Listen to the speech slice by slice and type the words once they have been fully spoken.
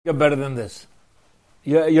You're better than this.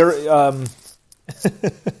 You're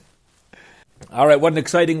all right, what an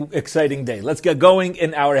exciting day. Let's get going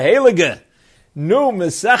in our Heilige new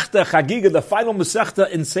Masechta Chagiga, the final Masechta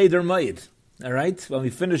in Seder Mayid. All right, when we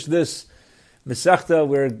finish this Masechta,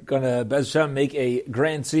 we're going to, Bez Hashem, make a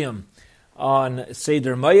grand siyum on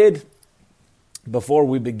Seder Mayid before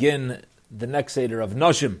we begin the next Seder of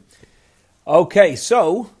Noshim. Okay,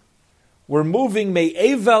 so we're moving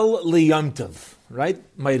Me'evel Liyom Tov. Right?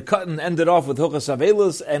 Mayid Katan ended off with Hilchos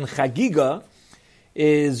Avelos, and Chagiga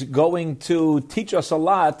is going to teach us a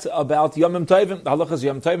lot about Yomim Tovim, the halachas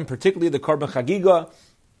Yom Tovim, particularly the Korban Chagiga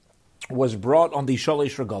was brought on the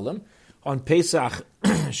Shalosh Regalim, on Pesach,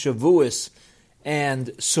 Shavuos, and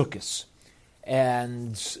Sukkos.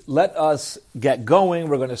 And let us get going.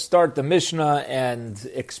 We're going to start the Mishnah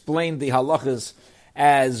and explain the halachas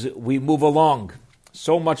as we move along.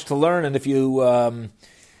 So much to learn, and if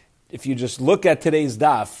you just look at today's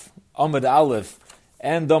daf, Amud Aleph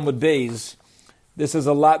and Amud Beis, this is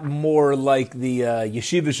a lot more like the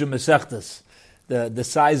Yeshivish Masechtas, the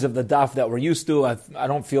size of the daf that we're used to. I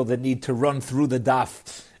don't feel the need to run through the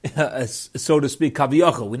daf, so to speak,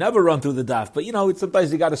 kaviyachol. We never run through the daf, but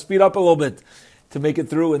sometimes you got to speed up a little bit to make it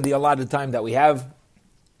through in the allotted time that we have.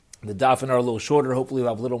 The daf are a little shorter. Hopefully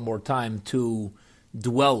we'll have a little more time to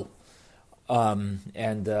dwell and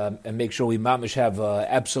make sure we mamish have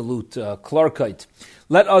absolute klarkeit.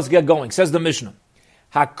 Let us get going. Says the Mishnah,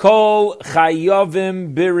 Hakol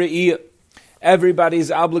chayavim b're'iyah.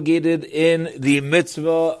 Everybody's obligated in the mitzvah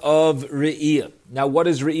of re'iyah. Now, what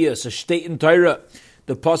is re'iyah? It's a state in Torah.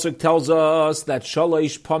 The pasuk tells us that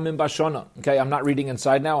shalosh pamim bashana. Okay, I'm not reading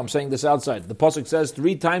inside now. I'm saying this outside. The pasuk says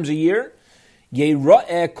 3 times a year,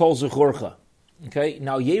 Yera'eh kol zechorcha. Okay,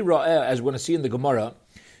 now Yera'eh, as we're going to see in the Gemara,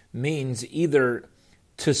 means either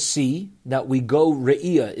to see, that we go,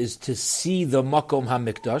 re'iyah is to see the makom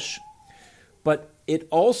hamikdash, but it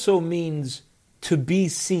also means to be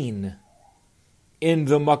seen in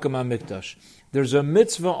the makom hamikdash. There's a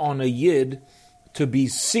mitzvah on a yid to be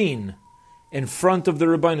seen in front of the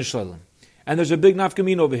Rebbeinu Shalom. And there's a big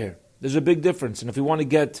nafkamin over here. There's a big difference. And if we want to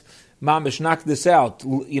get mamish, knock this out,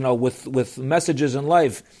 with messages in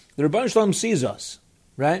life, the Rebbeinu Shalom sees us,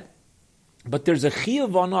 right? But there's a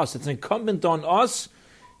chiyuv on us. It's incumbent on us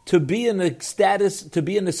to be in a status,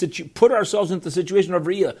 put ourselves into the situation of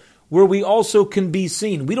re'iyah, where we also can be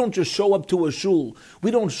seen. We don't just show up to a shul. We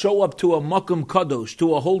don't show up to a makom kadosh,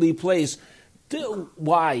 to a holy place.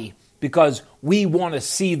 Why? Because we want to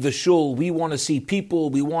see the shul. We want to see people.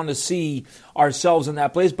 We want to see ourselves in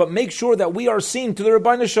that place. But make sure that we are seen to the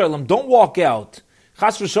Rebbeinu Shalom. Don't walk out.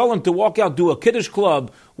 Chas v'shalom, to walk out, do a kiddush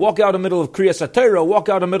club, walk out in the middle of Kriyas HaTorah, walk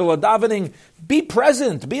out in the middle of davening. Be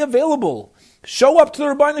present, be available. Show up to the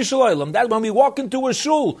Rebbeinu Shalom. That when we walk into a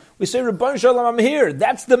shul, we say, Rebbeinu Shalom, I'm here.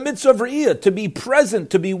 That's the mitzvah of re'iyah, to be present,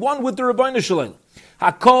 to be one with the Rebbeinu Shalom.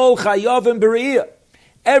 Hakol chayavim b're'iyah.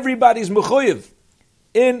 Everybody's mechuyev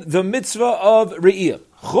in the mitzvah of re'iyah.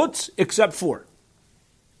 Chutz, except for.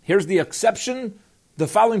 Here's the exception. The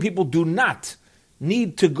following people do not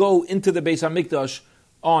need to go into the Beis HaMikdash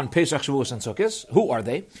on Pesach, Shavuos, and Sukkos. Who are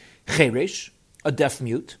they? Cheresh, a deaf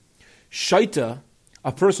mute. Shaita,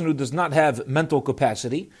 a person who does not have mental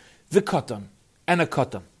capacity. V'katan, and a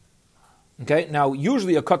katan. Okay, now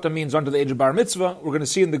usually a katan means under the age of bar mitzvah. We're going to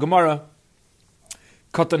see in the Gemara,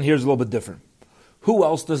 katan here is a little bit different. Who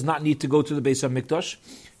else does not need to go to the Beis HaMikdash?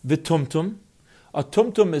 V'tumtum. A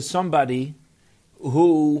tumtum is somebody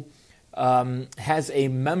who has a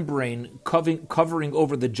membrane covering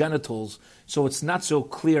over the genitals, so it's not so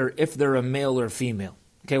clear if they're a male or female.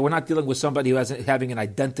 Okay, we're not dealing with somebody who has having an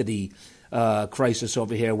identity crisis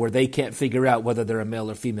over here, where they can't figure out whether they're a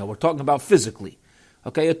male or female. We're talking about physically.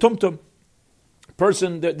 Okay, a tumtum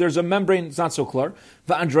person, there's a membrane, it's not so clear.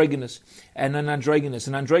 V'androgynous, and an androgynous.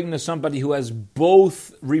 An androgynous is somebody who has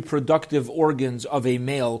both reproductive organs of a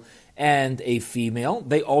male and a female.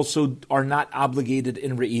 They also are not obligated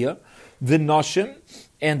in re'iyah. The noshim,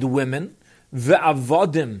 and women, the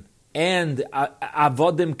avodim, and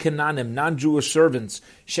avodim kenanim, non-Jewish servants,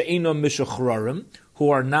 she'ino mishachrarim,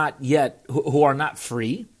 who are not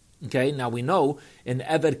free. Okay, now we know an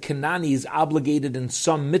eved kenani is obligated in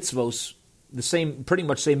some mitzvos, pretty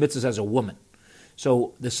much same mitzvahs as a woman.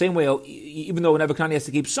 So the same way, even though an eved kenani has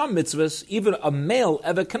to keep some mitzvahs, even a male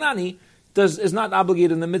eved kenani is not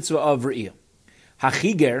obligated in the mitzvah of re'iyah.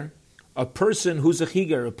 Hachiger, a person who's a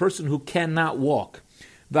chiger, a person who cannot walk.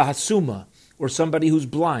 V'hasuma, or somebody who's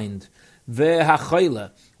blind.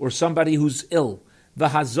 V'hachayla, or somebody who's ill.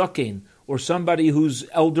 V'hazaken, or somebody who's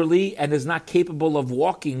elderly and is not capable of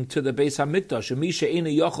walking to the Beis HaMikdash.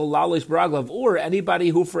 Or anybody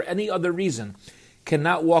who, for any other reason,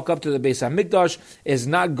 cannot walk up to the Beis HaMikdash, is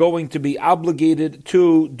not going to be obligated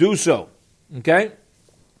to do so. Okay?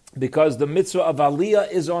 Because the mitzvah of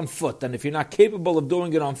Aliyah is on foot. And if you're not capable of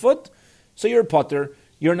doing it on foot, so you're a potter,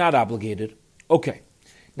 you're not obligated. Okay.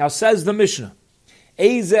 Now says the Mishnah,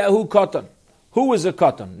 Eizehu katan. Who is a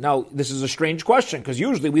katan? Now, this is a strange question, because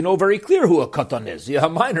usually we know very clear who a katan is. Yeah,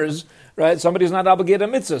 minors, right? Somebody's not obligated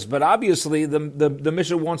to mitzvahs, but obviously the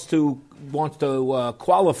Mishnah wants to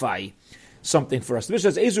qualify something for us. The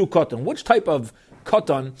Mishnah says, Eizu katan. Which type of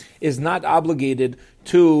katan is not obligated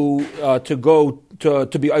to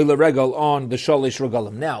be oile regal on the shalish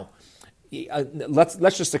regalim? Now,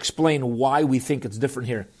 let's just explain why we think it's different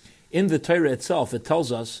here. In the Torah itself, it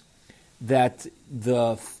tells us that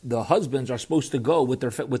the husbands are supposed to go with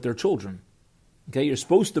their children. Okay, you're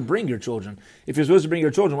supposed to bring your children. If you're supposed to bring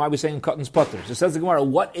your children, why are we saying katan's putters? It says the Gemara,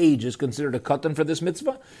 what age is considered a katan for this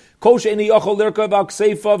mitzvah?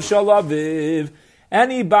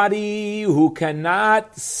 Anybody who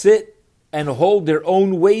cannot sit and hold their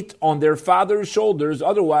own weight on their father's shoulders,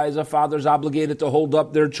 otherwise a father's obligated to hold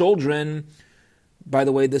up their children. By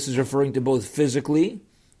the way, this is referring to both physically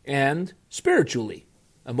and spiritually,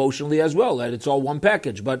 emotionally as well. Right? It's all one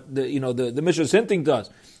package. But the Mishnah is hinting to us,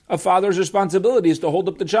 a father's responsibility is to hold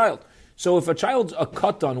up the child. So if a child's a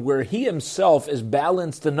katan where he himself is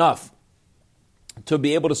balanced enough to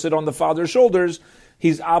be able to sit on the father's shoulders,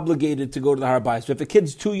 he's obligated to go to the Har Bayis. So if a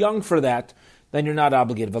kid's too young for that, then you're not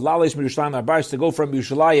obligated. V'lales Yerushalayim Har Bayis, to go from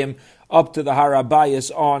Yerushalayim up to the Har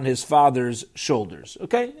Bayis on his father's shoulders.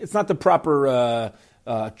 Okay, it's not the proper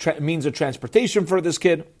means of transportation for this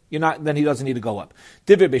kid. Then he doesn't need to go up.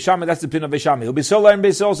 Divir Beishamai, that's the pin of Beishamai. Ubisola and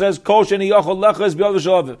Beisol says, Kol sheni yochol lechas b'yod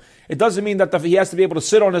v'shalav. It doesn't mean that he has to be able to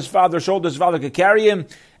sit on his father's shoulders. His father could carry him.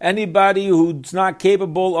 Anybody who's not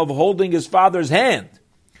capable of holding his father's hand.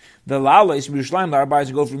 The Lales Yerushalayim Har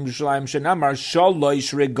Bayis go from Yerushalayim Shenamar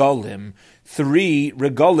Shalosh Regalim. 3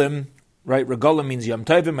 Regalim, right? Regalim means Yom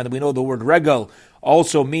Tovim, and we know the word Regal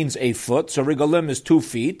also means a foot. So Regalim is 2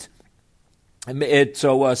 feet. Says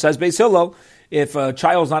Beis Hillel, if a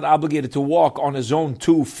child's not obligated to walk on his own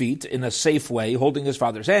 2 feet in a safe way, holding his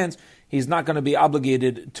father's hands, he's not going to be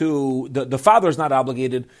obligated to, the father's not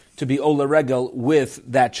obligated to be Ola Regal with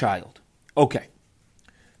that child. Okay.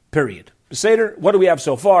 Period. Seder, what do we have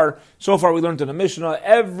so far? So far we learned in the Mishnah,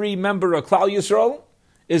 every member of Klal Yisrael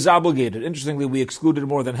is obligated. Interestingly, we excluded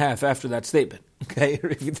more than half after that statement. Okay,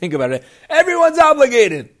 if you think about it, everyone's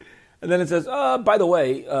obligated. And then it says, by the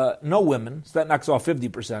way, no women, so that knocks off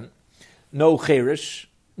 50%. No cherish,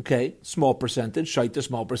 okay, small percentage. Shaita,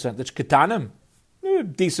 small percentage. Ketanim,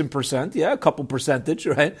 decent percent, yeah, a couple percentage,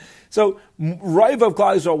 right? So, Raiv of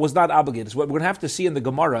Klal Yisrael was not obligated. So what we're going to have to see in the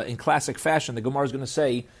Gemara, in classic fashion, the Gemara is going to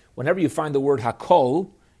say, whenever you find the word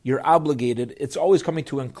hakol, you're obligated, it's always coming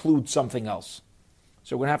to include something else.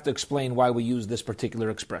 So we're going to have to explain why we use this particular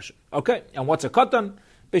expression. Okay, and what's a katan?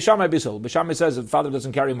 Beishamai Beisol. Beishamai says that the father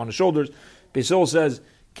doesn't carry him on his shoulders. Beisol says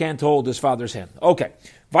can't hold his father's hand. Okay,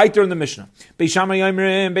 weiter in the Mishnah.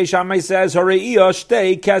 Beishamai says, Hareiyah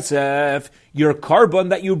shtei kesef. Your carbon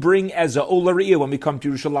that you bring as a ola re'iyah. When we come to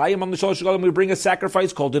Yerushalayim on the Shalosh Regalim, we bring a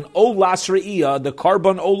sacrifice called an olas re'iyah, the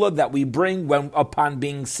carbon ola that we bring when upon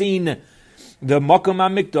being seen. The Makom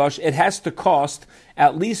HaMikdash, it has to cost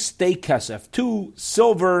at least shtei kesef, 2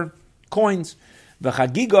 silver coins. The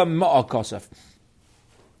chagiga ma'a kesef.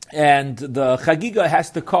 And the chagiga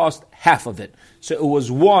has to cost half of it. So it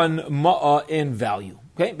was 1 ma'ah in value.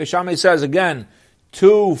 Okay, Beishamai says again,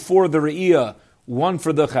 2 for the re'iyah, 1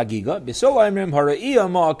 for the chagiga. B'solayimrim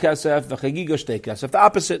hara'iyah ma'a kesef, the chagiga shtei kesef. The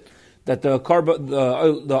opposite, that the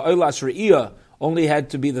olas re'iyah only had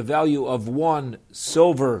to be the value of 1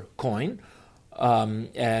 silver coin,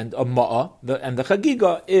 and a ma'ah, and the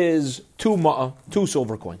chagiga is 2 ma'ah, 2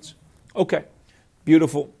 silver coins. Okay,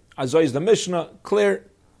 beautiful. Azay is the Mishnah, clear.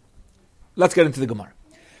 Let's get into the Gemara.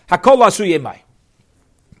 Hakol asuye mai.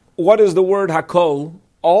 What is the word hakol?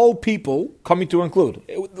 All people coming to include.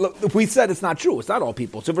 We said it's not true. It's not all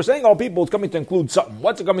people. So if we're saying all people, it's coming to include something.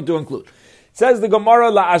 What's it coming to include? It says the Gemara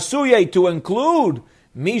la asuye, to include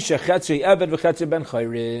misha chetzi eved v'chetzi ben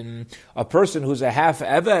chayrin, a person who's a half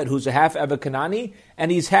eved, who's a half eved Kanani, and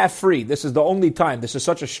he's half free. This is the only time. This is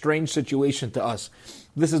such a strange situation to us.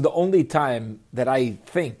 This is the only time that I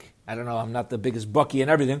think, I don't know, I'm not the biggest bucky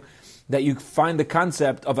and everything, that you find the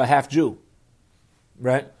concept of a half Jew,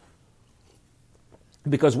 right?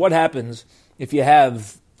 Because what happens if you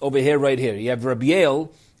have, over here, right here, you have Reb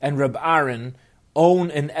Yael and Reb Aaron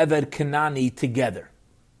own an Eved Kanani together.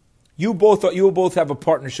 You will both have a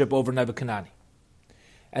partnership over an Eved Kanani.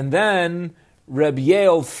 And then Reb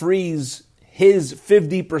Yael frees his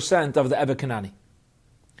 50% of the Eved Kanani.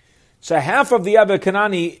 So half of the Eved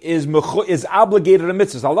Kanani is obligated to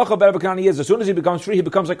mitzvahs. Halacha of Eved Kanani is, as soon as he becomes free, he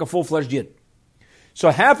becomes like a full-fledged Yid. So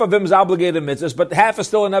half of him is obligated to mitzvahs, but half is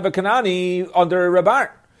still an Eved Kanani under Rabar.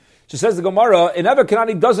 So says the Gemara, an Eved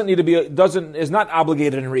Kanani is not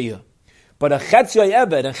obligated in Riyah. But a Chetzia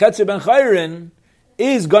Eved and Chetzia Ben Chayrin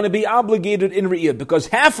is going to be obligated in Riyah, because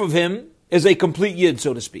half of him is a complete Yid,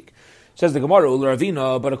 so to speak. Says the Gemara,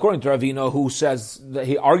 Ravina, but according to Ravina, who says that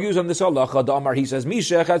he argues on this halacha, the Amar, he says,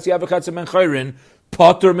 Misha Chetzia Chetzia Ben Chayrin,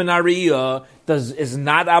 Potter min Ariyah, is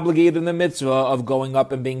not obligated in the mitzvah of going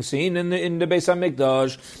up and being seen in the Beis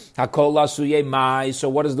Hamikdash. Hakol la'asuye mai. So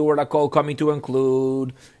what is the word hakol coming to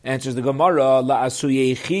include? Answers the Gemara,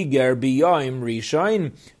 la'asuye chiger biyoim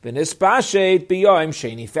rishain v'nispashet biyoim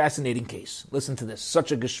sheni. Fascinating case. Listen to this.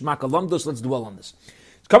 Such a geshmak alumdus. Let's dwell on this.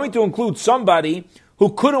 It's coming to include somebody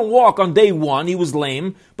who couldn't walk on day one. He was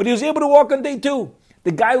lame, but he was able to walk on day two.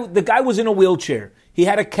 The guy was in a wheelchair. He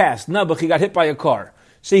had a cast. Nabuch, he got hit by a car.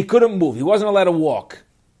 So he couldn't move. He wasn't allowed to walk.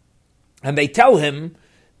 And they tell him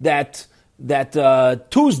that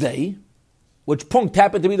Tuesday, which Punkt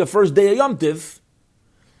happened to be the first day of Yom Tiv,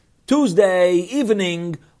 Tuesday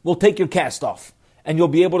evening, we'll take your cast off. And you'll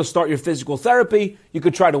be able to start your physical therapy. You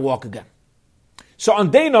could try to walk again. So on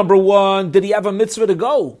day number 1, did he have a mitzvah to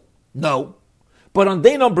go? No. But on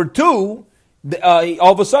day number 2,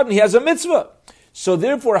 all of a sudden he has a mitzvah. So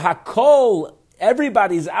therefore, Hakol,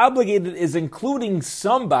 everybody's obligated, is including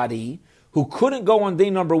somebody who couldn't go on day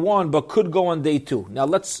number 1, but could go on day 2. Now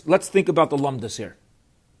let's think about the lumdus here.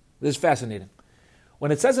 This is fascinating.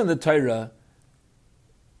 When it says in the Torah,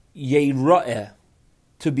 Yeira'eh,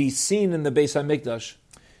 to be seen in the Beis HaMikdash,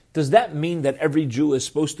 does that mean that every Jew is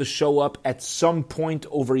supposed to show up at some point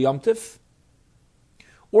over Yom Tif?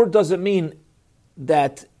 Or does it mean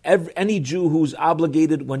that any Jew who's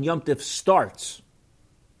obligated when Yom Tif starts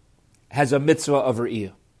has a mitzvah of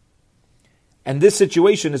Re'iyah? And this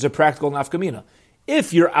situation is a practical nafkamina.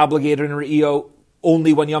 If you're obligated in Re'iyah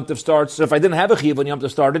only when Yom Tif starts, so if I didn't have a chiyuv when Yom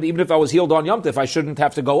Tif started, even if I was healed on Yom Tif, I shouldn't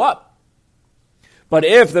have to go up. But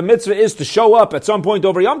if the mitzvah is to show up at some point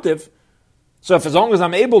over Yom Tif, so if as long as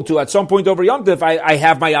I'm able to at some point over Yom Tif, I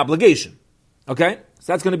have my obligation. Okay?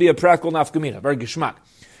 So that's going to be a practical nafkamina, very geshmak.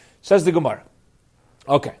 Says the Gemara.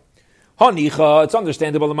 Okay. Hanicha, it's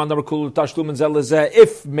understandable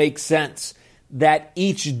if makes sense that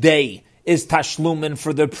each day is tashlumin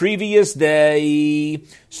for the previous day.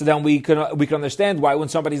 So then we can understand why when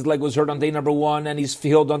somebody's leg was hurt on day number 1 and he's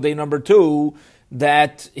healed on day number 2,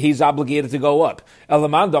 that he's obligated to go up. But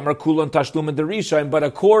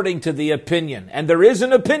according to the opinion, and there is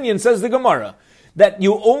an opinion, says the Gemara, that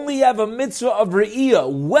you only have a mitzvah of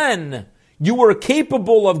Re'iyah when you were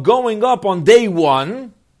capable of going up on day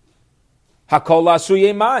 1. Hakol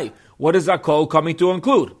la'asuye mai. What is hakol coming to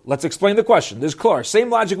include? Let's explain the question. This is clear. Same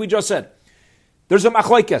logic we just said. There's a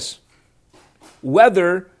machlekes.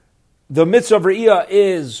 Whether the mitzvah of Re'iyah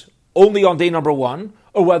is only on day number 1,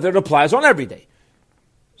 or whether it applies on every day.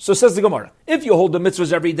 So says the Gemara, if you hold the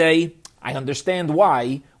mitzvahs every day, I understand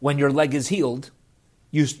why, when your leg is healed,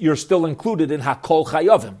 you're still included in hakol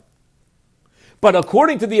chayavim. But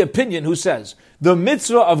according to the opinion who says, the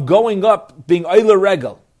mitzvah of going up, being Eiler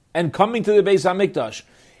Regel, and coming to the Beis HaMikdash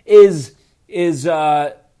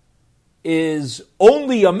is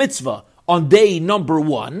only a mitzvah on day number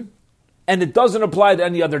 1, and it doesn't apply to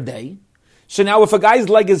any other day. So now if a guy's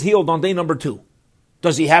leg is healed on day number 2,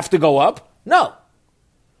 does he have to go up? No.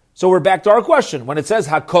 So we're back to our question. When it says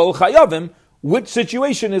Hakol Chayavim, which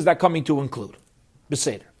situation is that coming to include?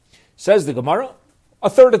 Beseder. Says the Gemara, a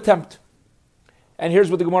third attempt. And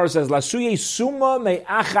here's what the Gemara says, Lasuye suma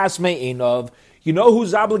me'achas me'enov. You know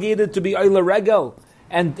who's obligated to be Eiler Regel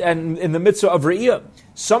and in the mitzvah of Re'iyah?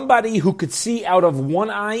 Somebody who could see out of one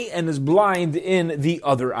eye and is blind in the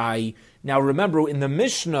other eye. Now remember, in the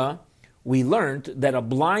Mishnah, we learned that a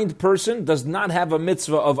blind person does not have a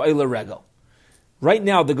mitzvah of Eiler Regel. Right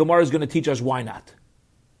now, the Gemara is going to teach us why not.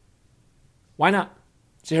 Why not?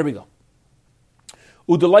 So here we go.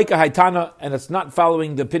 Udalaika Haitana, and it's not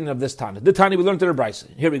following the opinion of this Tana. The Tana we learned in the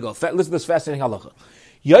Brisa. Here we go. Listen to this fascinating halacha.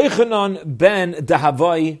 Yochanan ben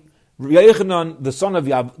Dahavai, Yochanan, the son of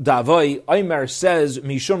Dahavai, Aimer says,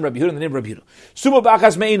 Mishum Rabbi Yehuda, in the name of Rabbi Yehuda. Suma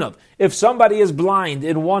b'achas me'inav. If somebody is blind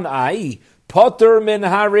in one eye, Potter min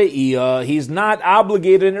hare'iyah, he's not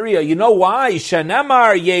obligated in Re'iyah. You know why?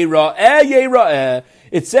 Shanamar yeira'eh yeira'eh.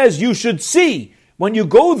 It says you should see. When you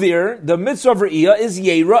go there, the mitzvah of Re'iyah is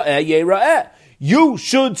yeira'eh yeira'eh. You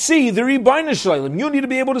should see the Ribono Shel Olam. You need to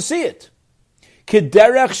be able to see it.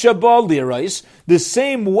 Kederech shabal lirais, the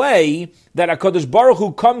same way that HaKadosh Baruch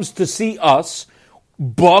Hu comes to see us,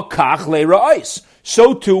 ba'kach le'ra'is.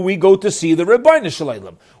 so too we go to see the Rebbeinu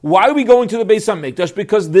Shalom. Why are we going to the Beis HaMikdash?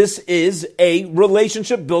 Because this is a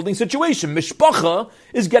relationship building situation. Mishpacha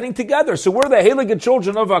is getting together. So we're the Heilige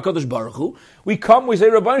children of HaKadosh Baruch Hu. We come, we say,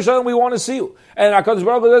 Rebbeinu Shalom, we want to see you. And HaKadosh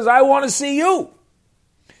Baruch Hu says, I want to see you.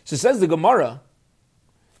 So says the Gemara,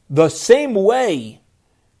 the same way,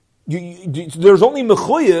 there's only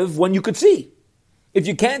mechuyev when you could see. If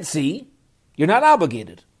you can't see, you're not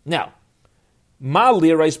obligated. Now,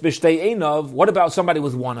 what about somebody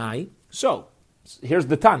with one eye? So, here's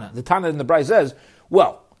the Tana. The Tana in the Brayz says,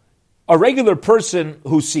 well, a regular person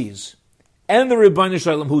who sees, and the Rebbeinu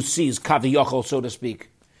Shalom who sees, kaviyachol, so to speak,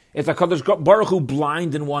 if HaKadosh Baruch Hu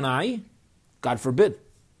blind in one eye, God forbid,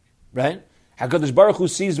 right? HaKadosh Baruch Hu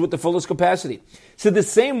sees with the fullest capacity. So the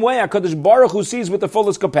same way HaKadosh Baruch Hu sees with the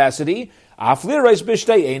fullest capacity, so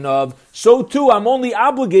too I'm only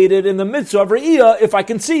obligated in the mitzvah of Re'iyah if I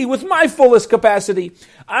can see with my fullest capacity.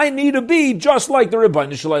 I need to be just like the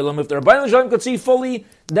Rebbeinu Shalom. If the Rebbeinu Shalom could see fully,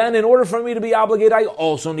 then in order for me to be obligated, I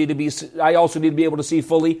also need to be able to see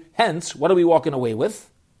fully. Hence, what are we walking away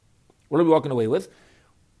with?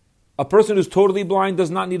 A person who's totally blind does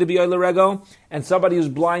not need to be Oile Rego, and somebody who's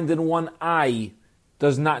blind in one eye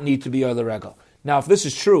does not need to be Oile Rego. Now, if this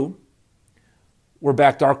is true, we're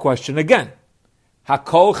back to our question again.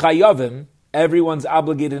 Hakol Chayavim, everyone's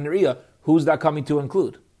obligated in Riyah. Who's that coming to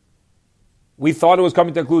include? We thought it was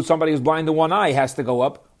coming to include somebody who's blind in one eye has to go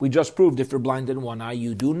up. We just proved if you're blind in one eye,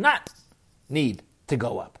 you do not need to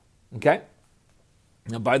go up. Okay?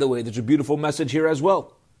 Now, by the way, there's a beautiful message here as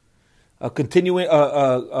well.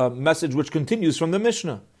 A message which continues from the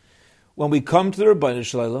Mishnah. When we come to the Rebbeinu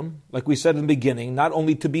Shalom, like we said in the beginning, not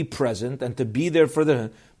only to be present and to be there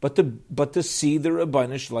for but to see the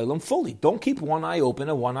Rebbeinu Shalom fully. Don't keep one eye open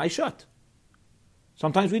and one eye shut.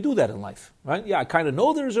 Sometimes we do that in life, right? Yeah, I kind of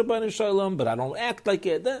know there's a Rebbeinu Shalom, but I don't act like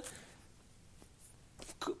it.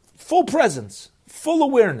 Full presence, full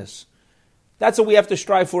awareness. That's what we have to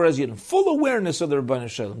strive for as Yidden. Full awareness of the Rebbeinu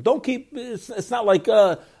Shalom. Don't keep, it's not like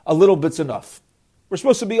a little bit's enough. We're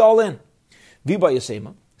supposed to be all in. Viba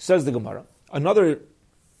Yasema, says the Gemara,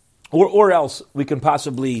 or else we can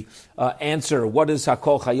possibly answer what is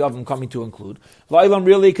Hakol Chayavim coming to include. La'ilam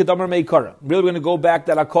really Kedamar Meikara. Really we're going to go back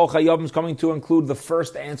that Hakol Chayavim is coming to include the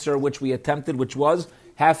first answer which we attempted, which was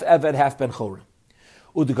half Eved, half Ben Chorim.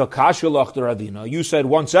 You said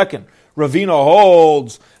 1 second. Ravina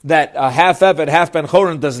holds that half Eved, half Ben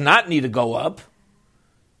Chorin does not need to go up.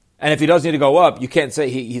 And if he does need to go up, you can't say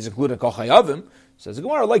he's included Kol Chayavim. Says the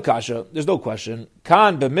Gemara, like Kasha, there's no question.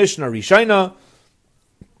 Kan b'Mishnah Rishayna,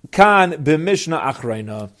 Kan b'Mishnah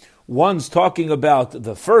Achrayna. One's talking about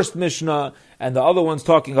the first Mishnah, and the other one's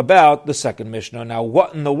talking about the second Mishnah. Now,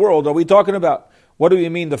 what in the world are we talking about? What do we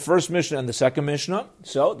mean, the first Mishnah and the second Mishnah?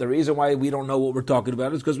 So, the reason why we don't know what we're talking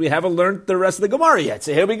about is because we haven't learned the rest of the Gemara yet.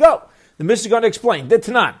 So here we go. The Mishnah is going to explain.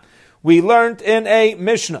 Ditnan. We learned in a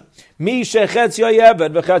Mishnah. Mi shechetz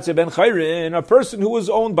yayeved v'chetz ben chayrin, a person who was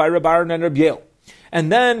owned by Reb Aaron and Reb Yael.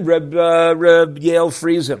 And then Reb Yael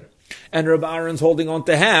frees him. And Reb Aaron's holding on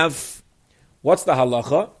to half. What's the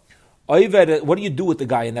halacha? What do you do with the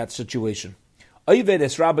guy in that situation? Oyved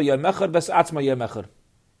es rabba yemechad ves atzma yemechad.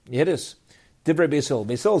 Here it is. Divrei Beis Hillel.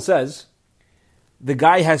 Beis Hillel says, the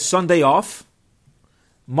guy has Sunday off,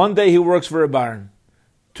 Monday he works for Reb Aaron,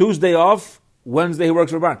 Tuesday off, Wednesday he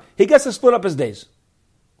works for Reb Aaron. He gets to split up his days.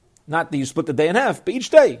 Not that you split the day in half, but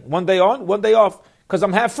each day, 1 day on, 1 day off, because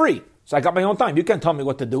I'm half free. So I got my own time. You can't tell me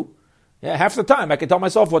what to do. Yeah, half the time I can tell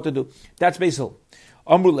myself what to do. That's Beis Hillel.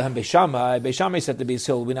 Amru lehem Beis Shammai. Beis Shammai said to Beis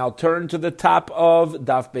Hillel, we now turn to the top of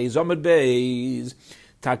Daf Beis Amud Beis.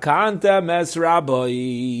 Takanta mes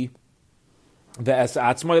rabbi.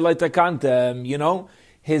 You know,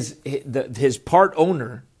 his part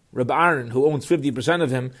owner, Reb Aaron, who owns 50% of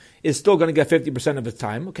him, is still going to get 50% of his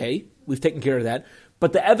time. Okay, we've taken care of that.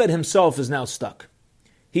 But the Eved himself is now stuck.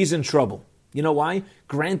 He's in trouble. You know why?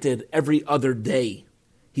 Granted, every other day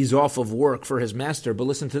he's off of work for his master, but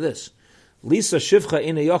listen to this. Lisa Shivcha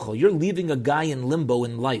Ine Yochel, you're leaving a guy in limbo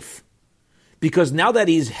in life. Because now that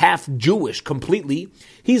he's half Jewish completely,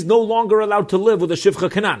 he's no longer allowed to live with a Shivcha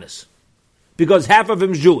Kananis. Because half of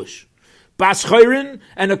him is Jewish. Bas Chayrin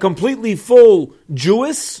and a completely full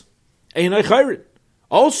Jewess, Einay Chayrin.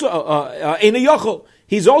 Also, Einay Yochel.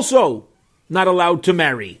 He's also not allowed to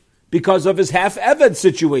marry because of his half Eved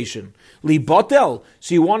situation. Li Botel.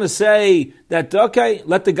 So you want to say that, okay,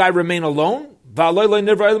 let the guy remain alone? That's not what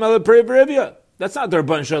the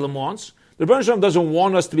Rebbeinu Shalom wants. The Rebbeinu Shalom doesn't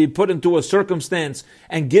want us to be put into a circumstance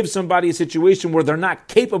and give somebody a situation where they're not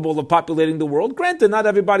capable of populating the world. Granted, not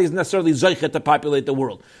everybody is necessarily zeichet to populate the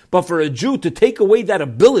world. But for a Jew to take away that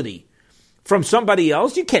ability from somebody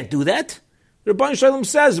else, you can't do that. The Rebbeinu Shalom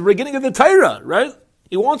says, the beginning of the Torah, right?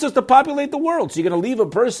 He wants us to populate the world. So you're going to leave a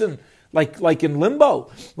person like in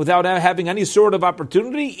limbo without having any sort of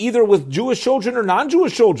opportunity, either with Jewish children or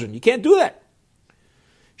non-Jewish children. You can't do that.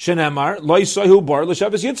 Shenemar, lo yisayu bar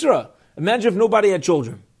l'shavas yitzra. Imagine if nobody had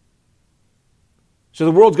children. So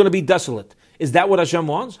the world's going to be desolate. Is that what Hashem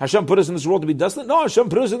wants? Hashem put us in this world to be desolate? No, Hashem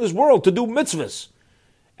put us in this world to do mitzvahs.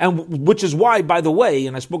 And which is why, by the way,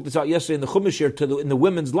 and I spoke this out yesterday in the Chumash here, in the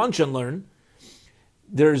women's lunch and learn,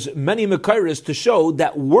 there's many Mekairis to show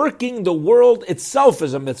that working the world itself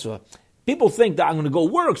is a mitzvah. People think that I'm going to go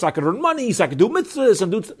work so I can earn money, so I can do mitzvahs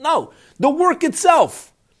and do... No, the work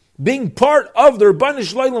itself, being part of the Rebbeinu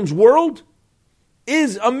Shloim's world,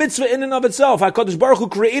 is a mitzvah in and of itself. HaKadosh Baruch Hu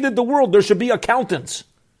created the world. There should be accountants.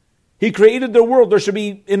 He created the world. There should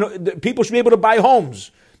be people should be able to buy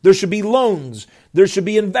homes. There should be loans. There should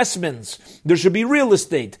be investments. There should be real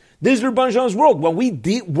estate. This is the Rebbeinu Shalom's world. When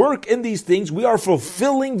we work in these things, we are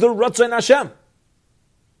fulfilling the Ratzon Hashem.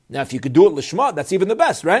 Now, if you could do it lishma, that's even the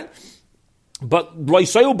best, right? But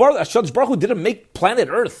Hashem Baruch Hu didn't make planet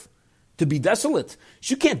Earth to be desolate.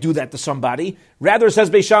 You can't do that to somebody. Rather, says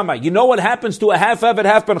Beis Shammai, you know what happens to a half Eved,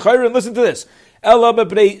 half Ben Chayrin? Listen to this. Ella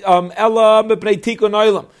mepnei tikun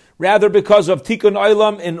olam. Rather, because of tikun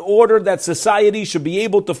olam, in order that society should be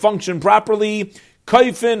able to function properly,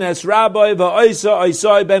 Kaifin es Rabbi va'isa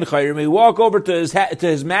Isai ben Chayrim. We walk over to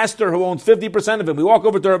his master who owns 50% of him. We walk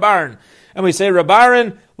over to Rabbaran and we say,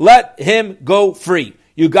 Rabbaran, let him go free.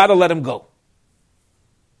 You got to let him go.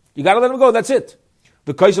 You got to let him go. That's it.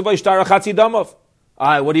 The Kaisel v'ishtara chatzi damov.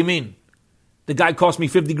 What do you mean? The guy cost me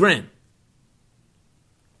 50 grand.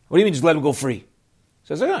 What do you mean? Just let him go free?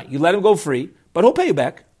 Says, you let him go free, but he'll pay you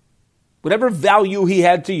back. Whatever value he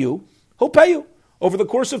had to you, he'll pay you over the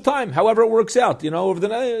course of time, however it works out, over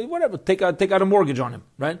the whatever, take out a mortgage on him,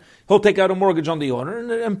 right? He'll take out a mortgage on the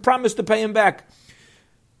owner and promise to pay him back.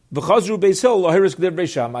 V'chazru Beis Hillel lahirisk der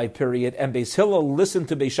Beis Shammai, period. And Beis Hillel listened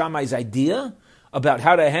to Beis Shammai's idea about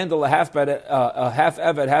how to handle a half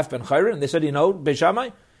Eved, half Ben Chayrin. And they said, Beis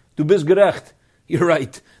Shammai, du bist gerecht. You're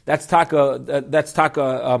right. That's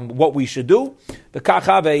taka what we should do. The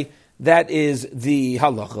kachave. That is the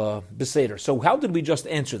halacha beseder. So how did we just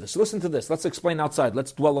answer this? Listen to this. Let's explain outside.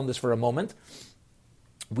 Let's dwell on this for a moment.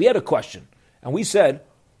 We had a question, and we said,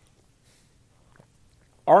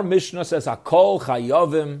 our Mishnah says, Hakol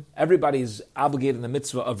chayavim, everybody's obligated in the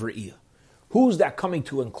mitzvah of re'iyah. Who's that coming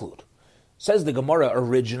to include? Says the Gemara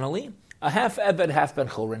originally, a half Eved, half Ben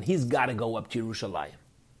Chayrin, he's got to go up to Yerushalayim.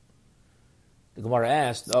 The Gemara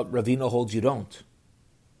asked, Ravina holds you don't.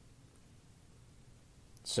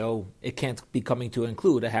 So it can't be coming to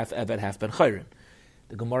include a half Eved, half Ben Chayrin.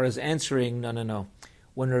 The Gemara is answering, no.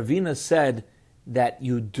 When Ravina said that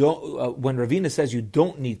you don't, when Ravina says you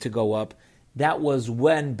don't need to go up, that was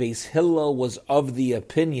when Beis Hillel was of the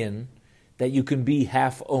opinion that you can be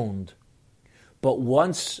half owned. But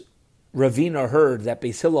once Ravina heard that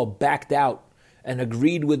Beis Hillel backed out and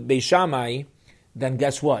agreed with Beis Shammai, then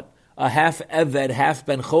guess what? A half Eved, half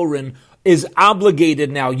Ben Chayrin is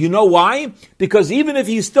obligated now. You know why? Because even if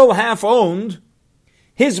he's still half owned,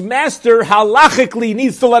 his master halachically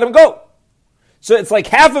needs to let him go. So it's like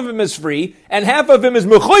half of him is free and half of him is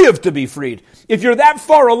mechuyev to be freed. If you're that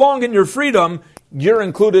far along in your freedom, you're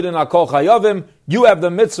included in Hakol Chayavim. You have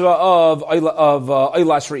the mitzvah of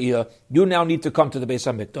Eilas Re'iyah. You now need to come to the Beis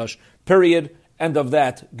HaMikdash. Period. End of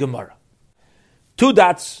that Gemara. 2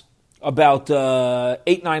 dots, about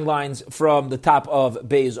 8-9 lines from the top of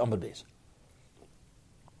Beis Amud Beis.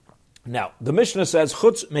 Now, the Mishnah says,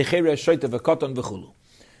 Chutz mecheresh shaita v'katan v'chulu.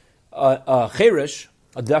 Cheresh,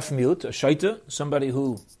 a deaf mute, a shaita, somebody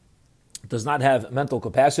who does not have mental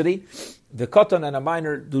capacity, the katan and a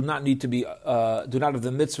minor do not need to be, do not have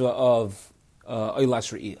the mitzvah of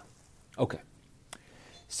Eilas Re'iyah. Okay.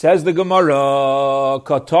 Says the Gemara,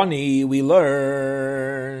 Katani, we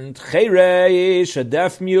learned, Cheresh, a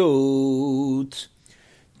deaf mute,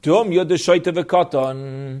 Dum Yod Shaita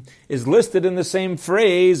V'Katan is listed in the same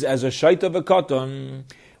phrase as a Shaita V'Katan.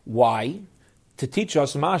 Why? To teach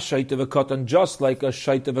us Ma Shaita V'Katan, just like a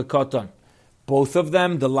Shaita V'Katan. Both of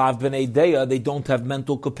them, the Lav B'nei Deya, they don't have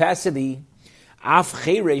mental capacity. Af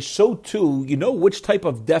Cheresh, so too, you know which type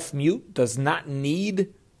of deaf mute is not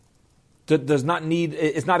included in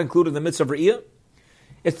the midst of Re'iyah?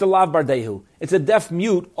 It's the Lav Bardehu. It's a deaf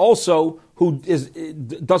mute also who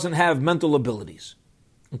doesn't have mental abilities.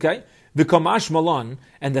 Okay? The Kamash Malan,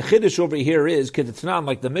 and the Chiddush over here is, Kedetnan,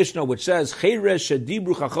 like the Mishnah, which says, Cheresh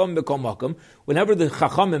shedibru chacham b'kol makom. Whenever the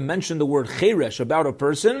Chachamim mention the word Cheresh about a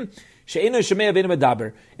person, she'ena shemei avinu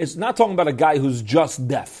medaber. It's not talking about a guy who's just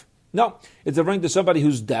deaf. No, it's referring to somebody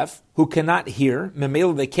who's deaf, who cannot hear.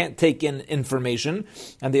 Memela, they can't take in information,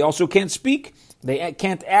 and they also can't speak. They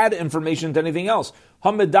can't add information to anything else.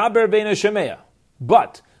 Hamedaber veina shemeya.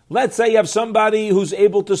 But let's say you have somebody who's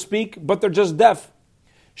able to speak, but they're just deaf.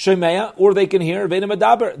 Shemeya, or they can hear. Veina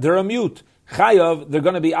medaber, they're a mute. Chayav, they're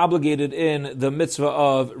going to be obligated in the mitzvah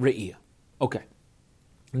of re'iyah. Okay.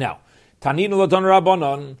 Now, Tanina Ladan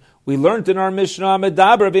Rabbanon, we learned in our Mishnah,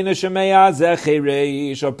 Medaber veina shemeya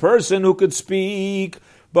zechereish, a person who could speak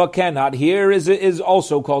but cannot hear is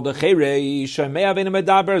also called a chereish. Shemeya veina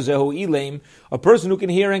medaber zehu ileim, a person who can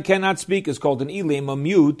hear and cannot speak is called an ileim, a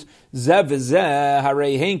mute. Zeh v'zeh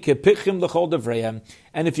hareihen kepichim l'chol devreihem.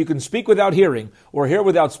 And if you can speak without hearing or hear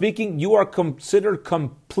without speaking, you are considered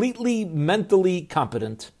completely mentally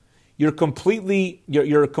competent. You're completely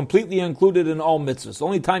included in all mitzvahs. The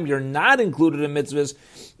only time you're not included in mitzvahs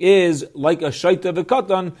is like a shaita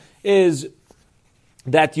v'katan, is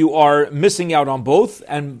that you are missing out on both,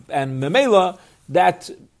 and memela, that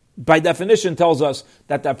by definition tells us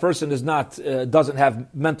that that person is not doesn't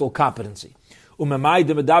have mental competency. Says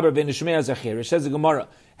the Gemara,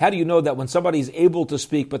 how do you know that when somebody is able to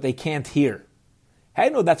speak but they can't hear? How do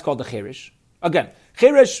you know that's called a cherish? Again,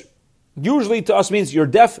 cherish usually to us means you're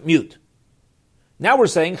deaf, mute. Now we're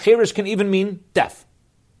saying cherish can even mean deaf.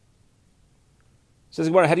 Says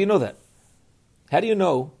the Gemara, how do you know that? How do you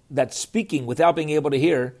know that speaking without being able to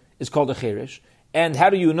hear is called a cherish? And how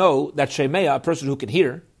do you know that shemeya, a person who can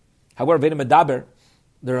hear, however, veina medaber,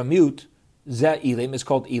 they're a mute, zeh ilim, is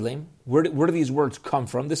called ilim. Where do these words come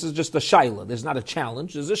from? This is just a shaila. There's not a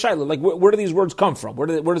challenge. There's a shaila. Like, where do these words come from? Where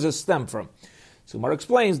does it stem from? So Mar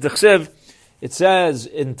explains, the chsev, it says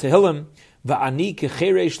in Tehillim, va'ani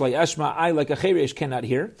kecheresh layashma, I like a cheresh cannot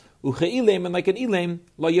hear, uche'ilim, and like an ilim,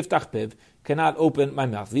 la yiftach piv, cannot open my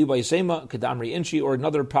mouth. Viva yisema, kedamri inchi, or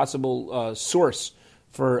another possible source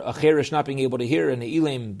for a cheresh not being able to hear, and the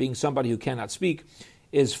ilim being somebody who cannot speak,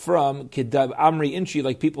 is from kedab amri inchi,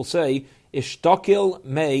 like people say, ishtakil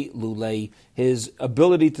me lulei. His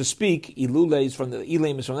ability to speak, ilulei is from the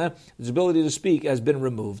ilim is from that. His ability to speak has been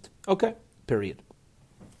removed. Okay, period.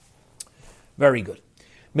 Very good.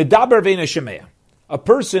 Medaber veina shemeya, a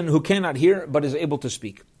person who cannot hear but is able to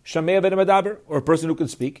speak. Shemeya veina medaber, or a person who can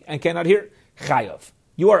speak and cannot hear. Chayav.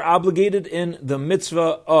 You are obligated in the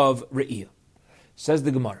mitzvah of re'iyah. Says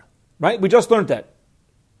the Gemara. Right? We just learned that.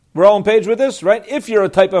 We're all on page with this, right? If you're a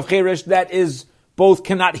type of cherish that is both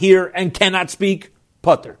cannot hear and cannot speak,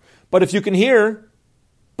 putter. But if you can hear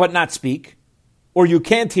but not speak, or you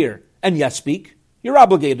can't hear and yet speak, you're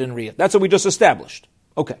obligated in re'iyah. That's what we just established.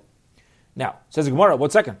 Okay. Now, says the Gemara, 1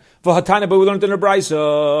 second. V'hatana, but we learned in the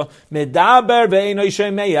Brisa, medaber ve'eno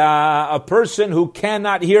shemeya, a person who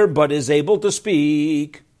cannot hear but is able to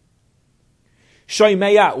speak.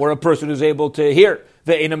 Shemeya, or a person who's able to hear,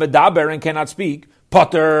 ve'eno medaber, and cannot speak.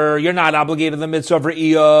 Potter, you're not obligated in the mitzvah of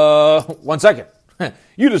re'iyah. 1 second.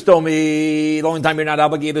 You just told me the only time you're not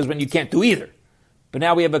obligated is when you can't do either. But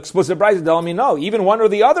now we have explicit Brisa telling me, no, even one or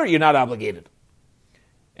the other, you're not obligated.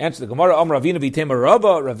 Answer the Gemara, Ravina v'tema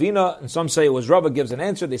Rava, Ravina, and some say it was Rava gives an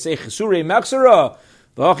answer. They say, Chesurei Mechsera,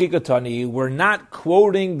 v'achi katani. We're not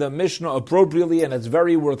quoting the Mishnah appropriately, and it's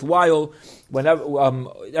very worthwhile whenever,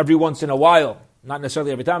 every once in a while, not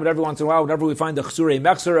necessarily every time, but every once in a while, whenever we find the Chesurei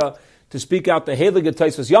Mechsera, to speak out the Heilige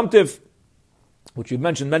Taisus Yomtiv, which we've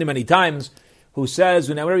mentioned many, many times, who says,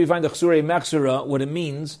 whenever you find the Chesurei Mechsera, what it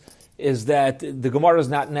means is that the Gemara is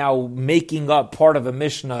not now making up part of a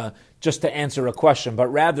Mishnah just to answer a question, but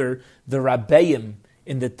rather the Rabbeim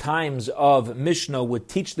in the times of Mishnah would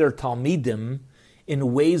teach their Talmidim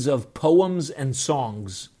in ways of poems and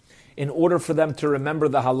songs in order for them to remember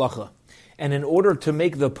the halacha. And in order to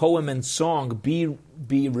make the poem and song be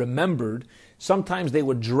remembered, sometimes they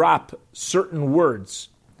would drop certain words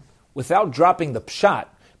without dropping the pshat,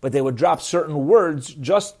 but they would drop certain words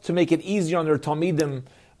just to make it easier on their Talmidim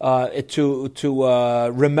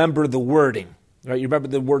to remember the wording. Right? You remember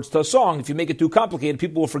the words to a song. If you make it too complicated,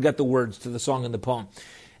 people will forget the words to the song and the poem.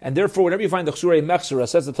 And therefore, whenever you find the Chesurei Mechsera,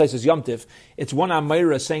 says the Taisus Yomtiv, it's one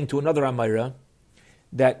Amayra saying to another Amayra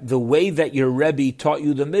that the way that your Rebbe taught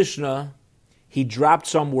you the Mishnah, he dropped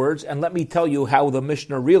some words, and let me tell you how the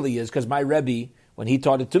Mishnah really is, because my Rebbe, when he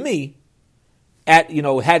taught it to me, had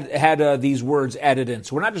these words added in.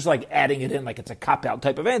 So we're not just like adding it in like it's a cop-out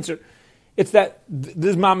type of answer. It's that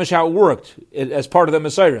this is mamish how it worked as part of the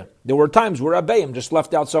Messiah. There were times where Abayim just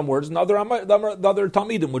left out some words, and the other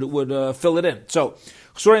Talmidim would fill it in. So,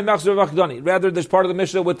 rather, there's part of the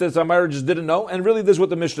Mishnah with this Amar just didn't know, and really this is what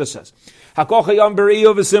the Mishnah says.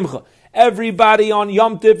 Everybody on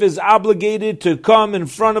Yom Tif is obligated to come in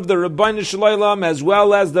front of the Rebbeinu Shalom as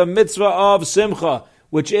well as the mitzvah of Simcha.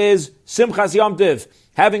 which is Simchas Yom Tiv,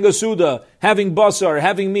 having a Suda, having Basar,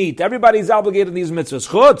 having meat. Everybody's obligated in these mitzvahs.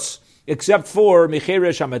 Chutz, except for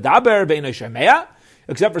Mecheresh HaMedaber Bein HaShemeya,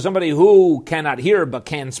 except for somebody who cannot hear but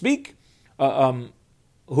can speak,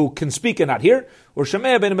 who can speak and not hear, or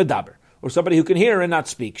Shemeya Bein HaMedaber, or somebody who can hear and not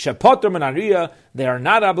speak. Shepotter min Ariyah, they are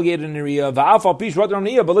not obligated in Ariyah. Va'af al pish rotter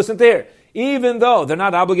Ariyah, but listen to here. Even though they're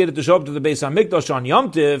not obligated to show up to the Beis HaMikdash on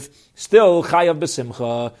Yom Tiv, still Chayav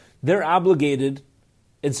B'Simcha, they're obligated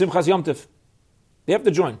in Simchas Yom Tiv. They have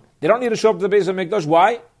to join. They don't need to show up to the Beis HaMikdash.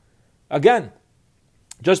 Why? Again,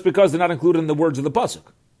 just because they're not included in the words of the pasuk.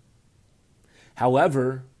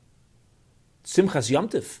 However, Simchas Yom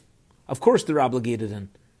Tiv, of course they're obligated in.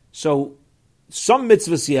 So, some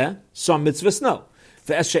mitzvahs yeah, some mitzvahs no.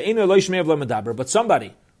 But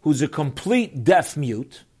somebody who's a complete deaf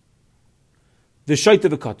mute, the shaita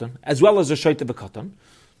v'katan, as well as the shaita v'katan,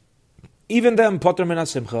 even them potter min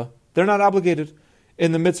simcha, they're not obligated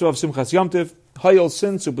in the mitzvah of Simchas Yom Tiv. Hayol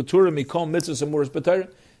since u'beturim mikol mitzvahs amuras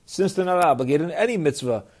b'Torah, since they're not obligated in any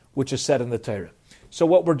mitzvah which is said in the Torah. So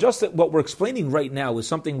what we're explaining right now is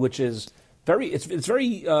something which is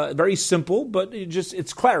very simple, but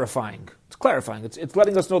it's clarifying. It's clarifying. It's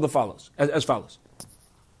letting us know the follows as follows.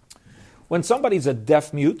 When somebody's a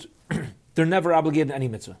deaf mute, they're never obligated in any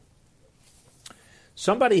mitzvah.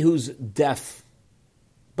 Somebody who's deaf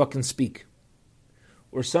but can speak,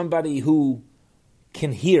 or somebody who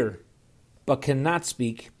can hear but cannot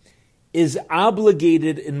speak, is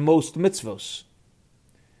obligated in most mitzvos.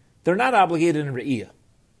 They're not obligated in Re'iyah.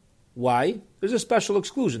 Why? There's a special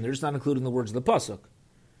exclusion. They're just not included in the words of the pasuk,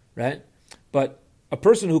 right? But a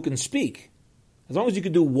person who can speak, as long as you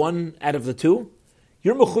can do one out of the two,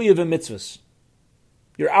 you're mechuyev in mitzvahs.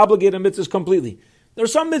 You're obligated in mitzvahs completely. There are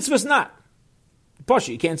some mitzvahs not.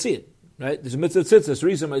 Pasha, you can't see it, right? There's a mitzvah tzitzis.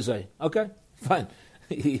 Reason might say, okay, fine.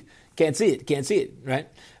 Can't see it, right?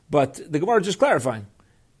 But the Gemara is just clarifying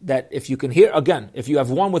that if you can hear, again, if you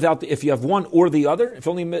have one or the other, if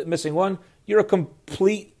only missing one, you're a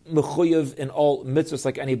complete mechuyev in all mitzvahs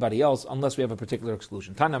like anybody else, unless we have a particular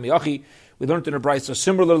exclusion. Tana miyachi, we learned in a brisa.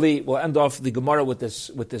 Similarly, we'll end off the Gemara with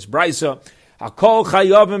this brisa. Hakol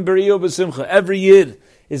chayavim b'riyo b'simcha. Every yid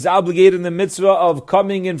is obligated in the mitzvah of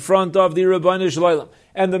coming in front of the Rebbeinu Shalom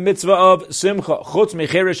and the mitzvah of simcha. Chutz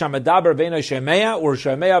mecheresh hamedaber bein shemeya or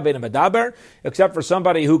shemeya bein medaber, except for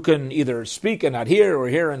somebody who can either speak and not hear or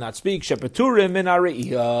hear and not speak. Shepeturim min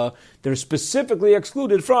ariyah. They're specifically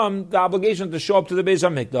excluded from the obligation to show up to the Beis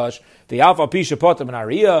HaMikdash. The alpha pi shepotim min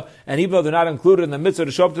ariyah, and even though they're not included in the mitzvah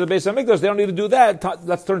to show up to the Beis HaMikdash, they don't need to do that.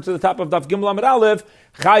 Let's turn to the top of Daf Gimel Amud Aleph.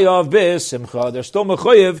 Chayav b'simcha. They're still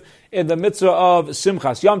mechayev in the mitzvah of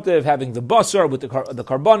Simchas Yom Tiv, having the basar with the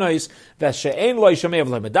karbonos, v'she'ein lo yishamei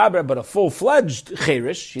v'lo medaber, but a full-fledged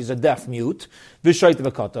cherish, she's a deaf mute, v'shaita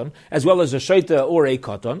v'katan, as well as a shaita or a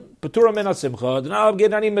katan, petura min simcha, they're not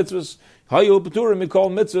obligated any mitzvahs. Hayu petura mikol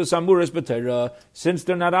mitzvahs amuras b'Torah, since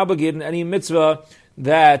they're not obligated in any mitzvah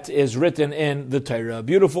that is written in the Torah.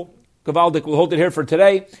 Beautiful. Gavaldik, we'll hold it here for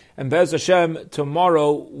today, and Be'ez Hashem,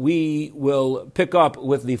 tomorrow we will pick up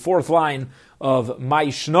with the fourth line of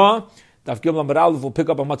Ma'ishna. Daf Gimel Amud Aleph will pick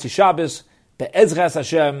up on Matzi Shabbos, Be'ezras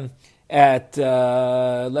Hashem, at,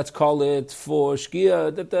 let's call it for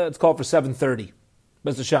Shkia, let's call it for 7:30.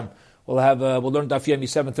 Be'ez Hashem. We'll learn Daf Yomi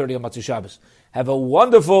 7:30 on Matzi Shabbos. Have a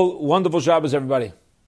wonderful, wonderful Shabbos, everybody.